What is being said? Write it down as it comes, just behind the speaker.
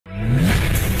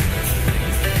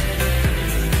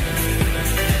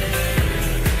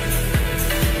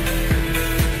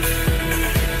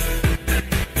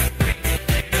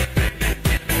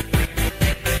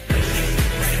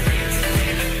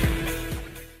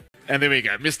And there we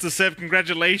go. Mr. Seb,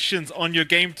 congratulations on your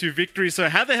Game 2 victory. So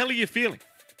how the hell are you feeling?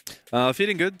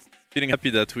 Feeling good. Feeling happy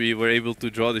that we were able to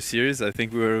draw the series. I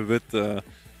think we were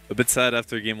a bit sad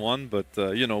after Game 1, but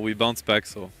you know, we bounced back,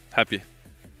 so happy.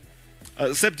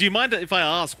 Seb, do you mind if I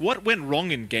ask, what went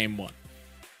wrong in Game 1?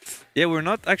 Yeah, we're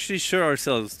not actually sure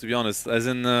ourselves, to be honest. As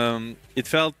in, it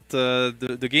felt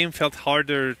the game felt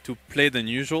harder to play than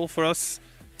usual for us.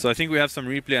 So I think we have some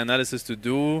replay analysis to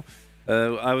do.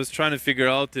 I was trying to figure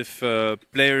out if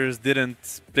players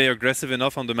didn't play aggressive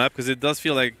enough on the map, because it does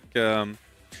feel like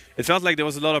it felt like there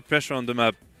was a lot of pressure on the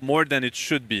map, more than it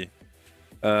should be.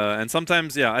 And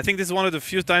sometimes, yeah, I think this is one of the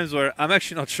few times where I'm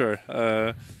actually not sure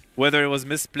whether it was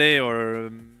misplay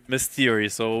or mistheory.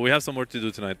 So we have some work to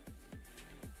do tonight.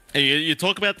 You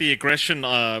talk about the aggression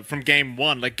from Game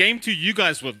 1. Like, Game 2, you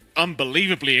guys were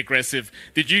unbelievably aggressive.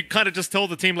 Did you kind of just tell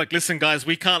the team, like, listen, guys,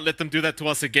 we can't let them do that to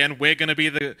us again. We're going to be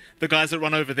the guys that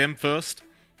run over them first?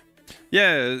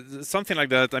 Yeah, something like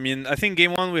that. I mean, I think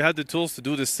Game 1, we had the tools to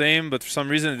do the same, but for some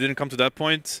reason, it didn't come to that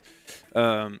point.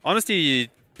 Honestly,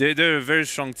 they're a very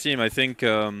strong team. I think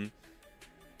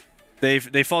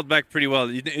they fought back pretty well.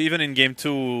 Even in Game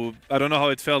 2, I don't know how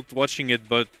it felt watching it,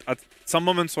 but at some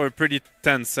moments were pretty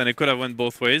tense, and it could have went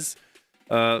both ways.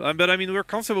 But I mean, we're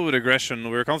comfortable with aggression.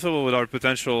 We're comfortable with our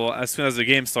potential as soon as the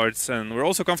game starts, and we're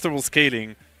also comfortable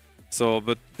scaling. So,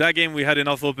 but that game we had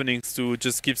enough openings to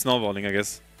just keep snowballing, I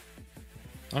guess.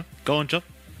 Go on, John.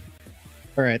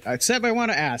 All right, Seb, I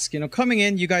want to ask, you know, coming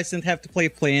in, you guys didn't have to play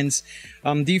play-ins.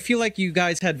 Do you feel like you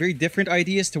guys had very different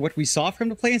ideas to what we saw from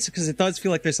the play-ins? Because it does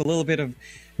feel like there's a little bit of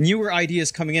newer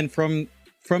ideas coming in from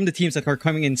the teams that are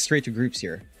coming in straight to groups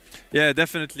here. Yeah,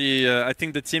 definitely. I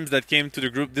think the teams that came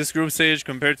to this group stage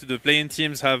compared to the play-in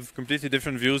teams have completely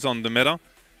different views on the meta.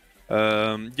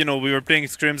 You know, we were playing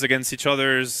scrims against each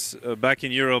other's back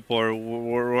in Europe or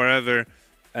wherever,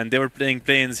 and they were playing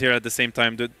play-ins here at the same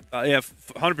time. Yeah,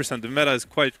 100%. The meta is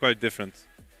quite different.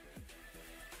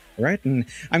 All right, and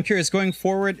I'm curious, going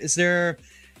forward, is there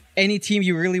any team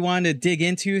you really want to dig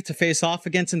into to face off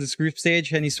against in this group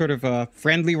stage? Any sort of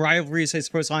friendly rivalries, I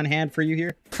suppose, on hand for you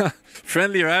here?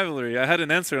 Friendly rivalry? I had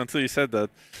an answer until you said that.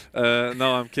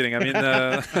 No, I'm kidding. I mean...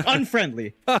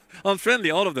 Unfriendly.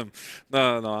 Unfriendly, all of them. No,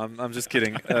 I'm just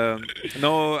kidding.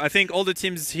 No, I think all the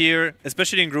teams here,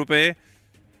 especially in Group A,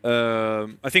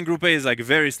 I think Group A is like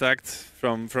very stacked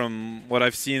from what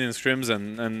I've seen in scrims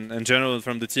and in general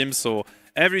from the teams. So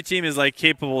every team is like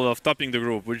capable of topping the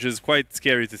group, which is quite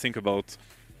scary to think about.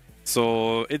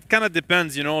 So it kind of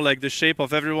depends, you know, like the shape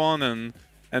of everyone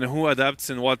and who adapts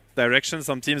in what direction.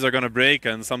 Some teams are gonna break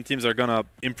and some teams are gonna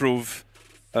improve.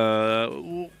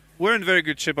 We're in very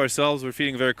good shape ourselves. We're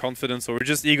feeling very confident, so we're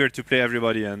just eager to play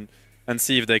everybody and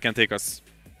see if they can take us.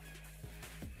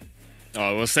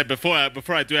 Oh, well, Seb,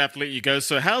 before I do have to let you go,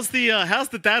 so how's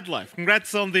the dad life?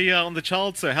 Congrats on the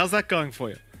child, sir. How's that going for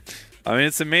you? I mean,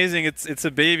 it's amazing. It's a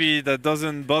baby that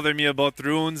doesn't bother me about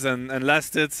runes and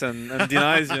last hits and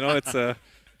denies. You know,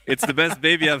 it's the best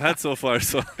baby I've had so far.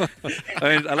 So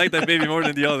I mean, I like that baby more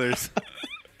than the others.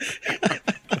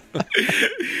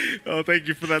 Oh, thank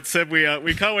you for that, Seb.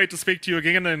 We can't wait to speak to you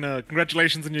again, and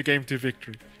congratulations on your Game 2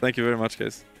 victory. Thank you very much,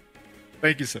 guys.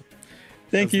 Thank you, Seb.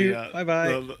 Thank you.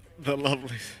 Bye-bye. That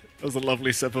was a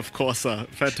lovely Seb, of course.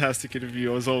 Fantastic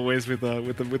interview as always with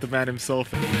the man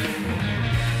himself.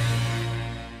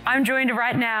 I'm joined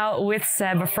right now with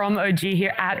Seb from OG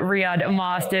here at Riyadh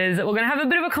Masters. We're going to have a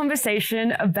bit of a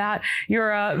conversation about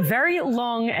your very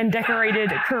long and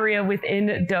decorated career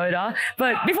within Dota.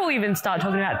 But before we even start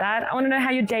talking about that, I want to know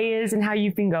how your day is and how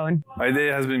you've been going. My day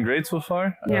has been great so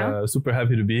far. Yeah. Super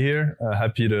happy to be here.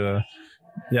 Happy to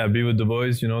be with the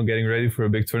boys, you know, getting ready for a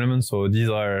big tournament. So this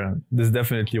is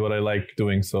definitely what I like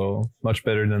doing. So much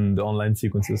better than the online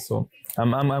sequences. So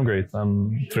I'm great.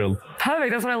 I'm thrilled.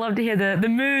 Perfect. That's what I love to hear. The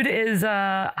mood is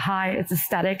high. It's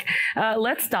ecstatic.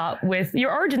 Let's start with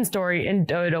your origin story in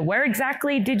Dota. Where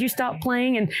exactly did you start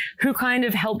playing, and who kind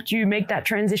of helped you make that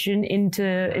transition into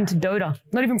Dota?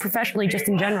 Not even professionally, just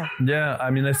in general. Yeah, I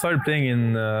mean, I started playing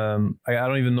in I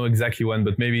don't even know exactly when,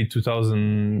 but maybe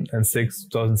 2006,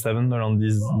 2007, around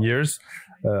these years.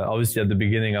 Obviously, at the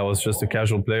beginning, I was just a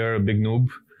casual player, a big noob.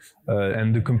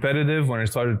 And the competitive, when I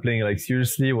started playing like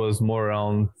seriously, was more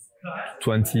around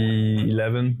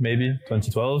 2011, maybe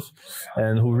 2012.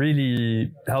 And who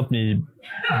really helped me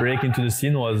break into the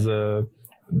scene was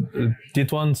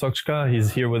Titwan Sokchka.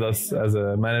 He's here with us as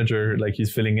a manager, like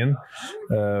he's filling in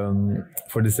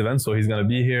for this event, so he's gonna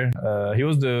be here. He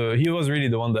was really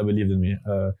the one that believed in me,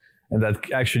 and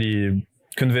that actually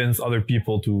convinced other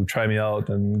people to try me out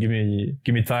and give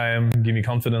me time, give me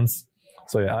confidence.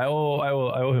 So yeah, I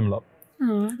owe him a lot.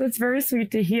 Oh, that's very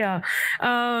sweet to hear.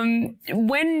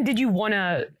 When did you want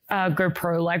to go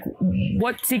pro? Like,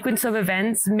 what sequence of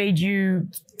events made you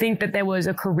think that there was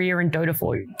a career in Dota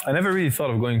for you? I never really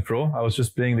thought of going pro. I was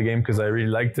just playing the game because I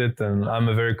really liked it, and I'm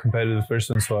a very competitive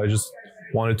person, so I just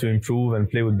wanted to improve and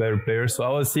play with better players. So I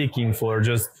was seeking for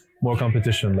just more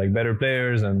competition, like better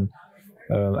players, and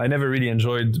I never really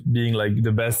enjoyed being like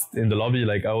the best in the lobby.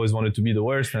 Like I always wanted to be the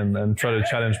worst and try to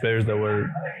challenge players that were,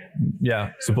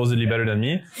 supposedly better than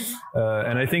me.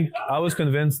 And I think I was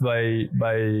convinced by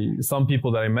some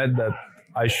people that I met that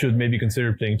I should maybe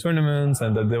consider playing tournaments,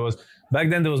 and that back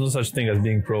then there was no such thing as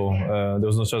being pro. There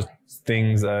was no such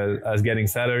things as getting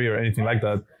salary or anything like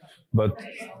that. But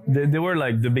they were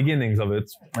like the beginnings of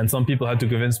it. And some people had to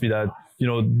convince me that,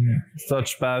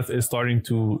 such path is starting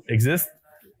to exist,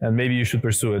 and maybe you should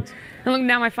pursue it. And look,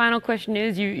 now my final question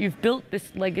is, you've built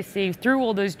this legacy through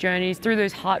all those journeys, through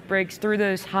those heartbreaks, through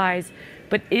those highs,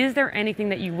 but is there anything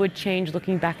that you would change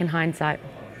looking back in hindsight?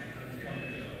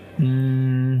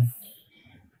 The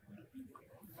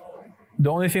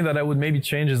only thing that I would maybe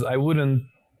change is I wouldn't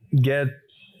get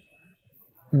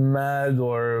mad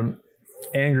or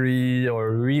angry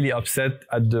or really upset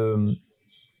at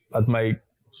my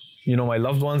my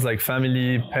loved ones, like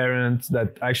family, parents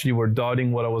that actually were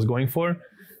doubting what I was going for.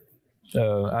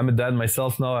 I'm a dad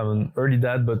myself now. I'm an early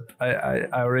dad, but I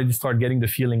already start getting the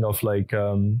feeling of like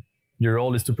your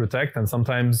role is to protect, and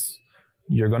sometimes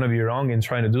you're gonna be wrong in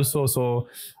trying to do so. So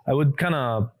I would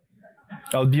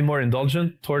I'll be more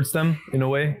indulgent towards them in a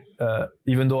way,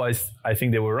 even though I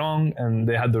think they were wrong and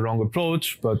they had the wrong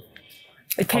approach, but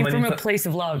it came from a place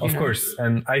of love. Of course,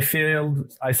 and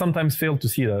I sometimes failed to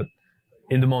see that.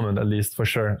 In the moment, at least, for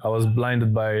sure. I was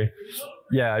blinded by,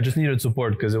 I just needed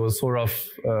support because it was so rough.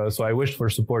 So I wished for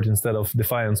support instead of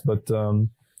defiance. But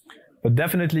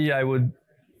definitely I would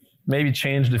maybe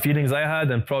change the feelings I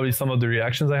had and probably some of the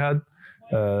reactions I had.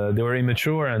 They were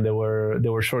immature and they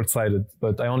were short-sighted,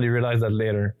 but I only realized that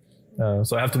later.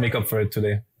 So I have to make up for it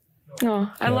today. Oh,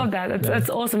 I love that. That's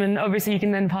awesome. And obviously you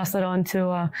can then pass that on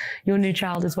to your new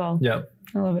child as well. Yeah.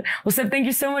 I love it. Well, Seb, thank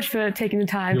you so much for taking the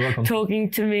time talking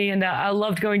to me, and I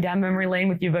loved going down memory lane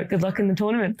with you, but good luck in the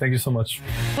tournament. Thank you so much.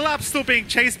 Collapse still being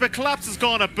chased, but Collapse has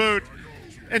gone a boot.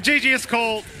 And GG is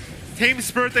called. Team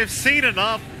Spirit, they've seen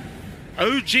enough.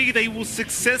 OG, they will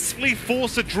successfully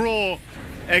force a draw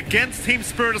against Team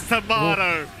Spirit's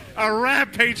Tomato. A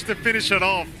rampage to finish it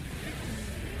off.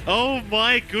 Oh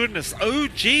my goodness,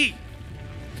 OG.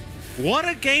 What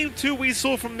a game 2 we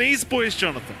saw from these boys,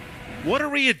 Jonathan. What a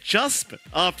readjustment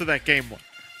after that game 1.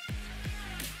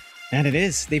 And it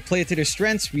is. They play it to their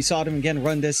strengths. We saw them again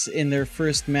run this in their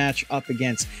first match up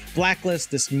against Blacklist,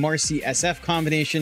 this Marcy SF combination.